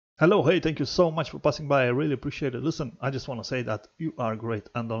Hello, hey, thank you so much for passing by. I really appreciate it. Listen, I just want to say that you are great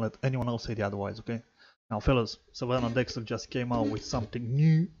and don't let anyone else say the otherwise, okay? Now, fellas, Savannah Dexter just came out with something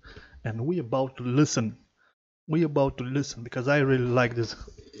new and we about to listen. We about to listen because I really like this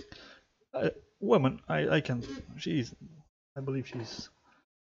woman. I believe she's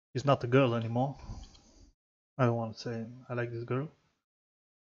not a girl anymore. I don't want to say I like this girl.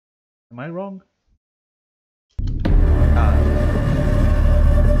 Am I wrong?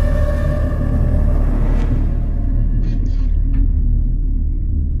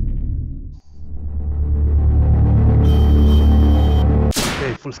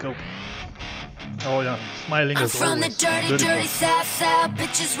 Full scope. Oh yeah, smiling as always. I'm from the dirty South,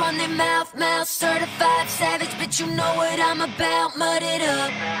 bitches run their mouth, certified savage, bitch, you know what I'm about, mud it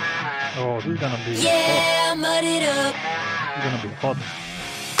up. Oh, you're gonna be hot. Mud it up. You're gonna be hot.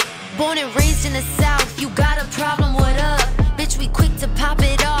 Born and raised in the South, you got a problem, what up? Bitch, we quick to pop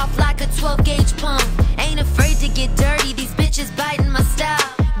it off like a 12-gauge pump. Ain't afraid to get dirty, these bitches biting my style.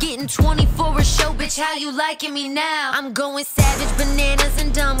 Getting 24 a show, bitch, how you liking me now? I'm going savage, bananas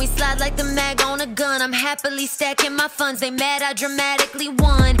and dumb. We slide like the mag on a gun. I'm happily stacking my funds. They mad I dramatically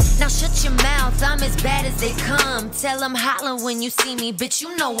won. Now shut your mouth, I'm as bad as they come. Tell them holla when you see me, bitch,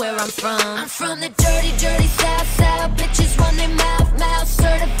 you know where I'm from. I'm from the dirty South, bitches run their mouth,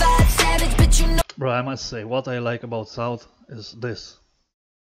 certified savage, bitch, you know. Bro, I must say, what I like about South is this.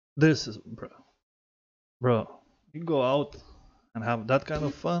 This is, bro, you go out and have that kind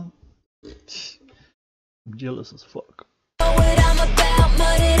of fun. I'm jealous as fuck. Know what I'm about,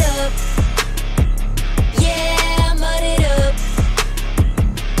 mud it up. Yeah, mud it up.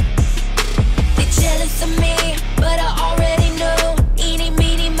 They jealous of me, but I already know. Eeny,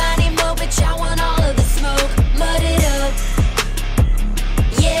 meeny, miny, mo, bitch, I want all of the smoke. Mud it up.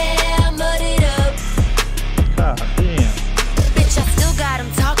 Yeah, mud it up. God damn. Bitch, I still got them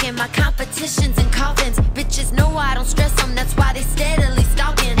talking. My competition's in coffins. Bitches know I don't stress them, that's why they steadily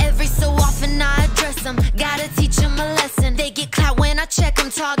stalking. Every so often I address them, gotta teach them a lesson. They get clout when I check them,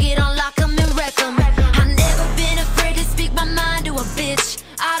 target on lock them and wreck them. I've never been afraid to speak my mind to a bitch.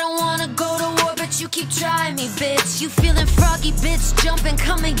 I don't wanna go to war, but you keep trying me, bitch. You feeling froggy, bitch, jump and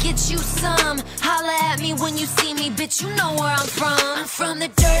come and get you some. Holla at me when you see me, bitch, you know where I'm from. I'm from the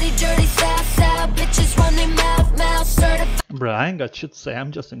dirty South, bitches run their mouth, certified. Bruh, I ain't got shit to say,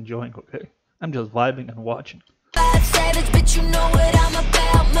 I'm just enjoying, okay? I'm just vibing and watching. Savage, bitch, you know what I'm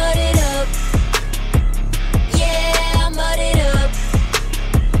about, mud it up. Yeah, mud it up.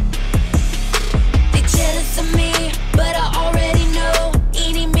 They jealous of me, but I already know.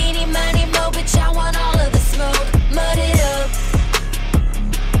 Eeny, meeny, miny, mo, bitch, I want all of the smoke. Mud it up.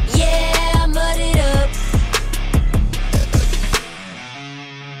 Yeah, mud it up.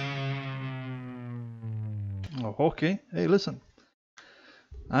 Oh, okay, hey, listen.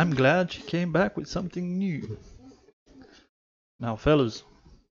 I'm glad she came back with something new. Now, fellas,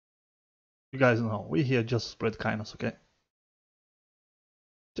 you guys know, we here just spread kindness, okay?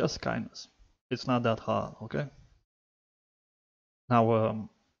 Just kindness. It's not that hard, okay? Now,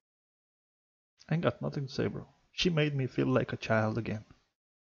 I ain't got nothing to say, bro. She made me feel like a child again.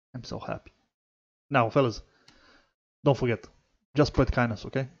 I'm so happy. Now, fellas, don't forget, just spread kindness,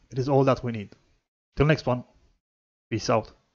 okay? It is all that we need. Till next one, peace out.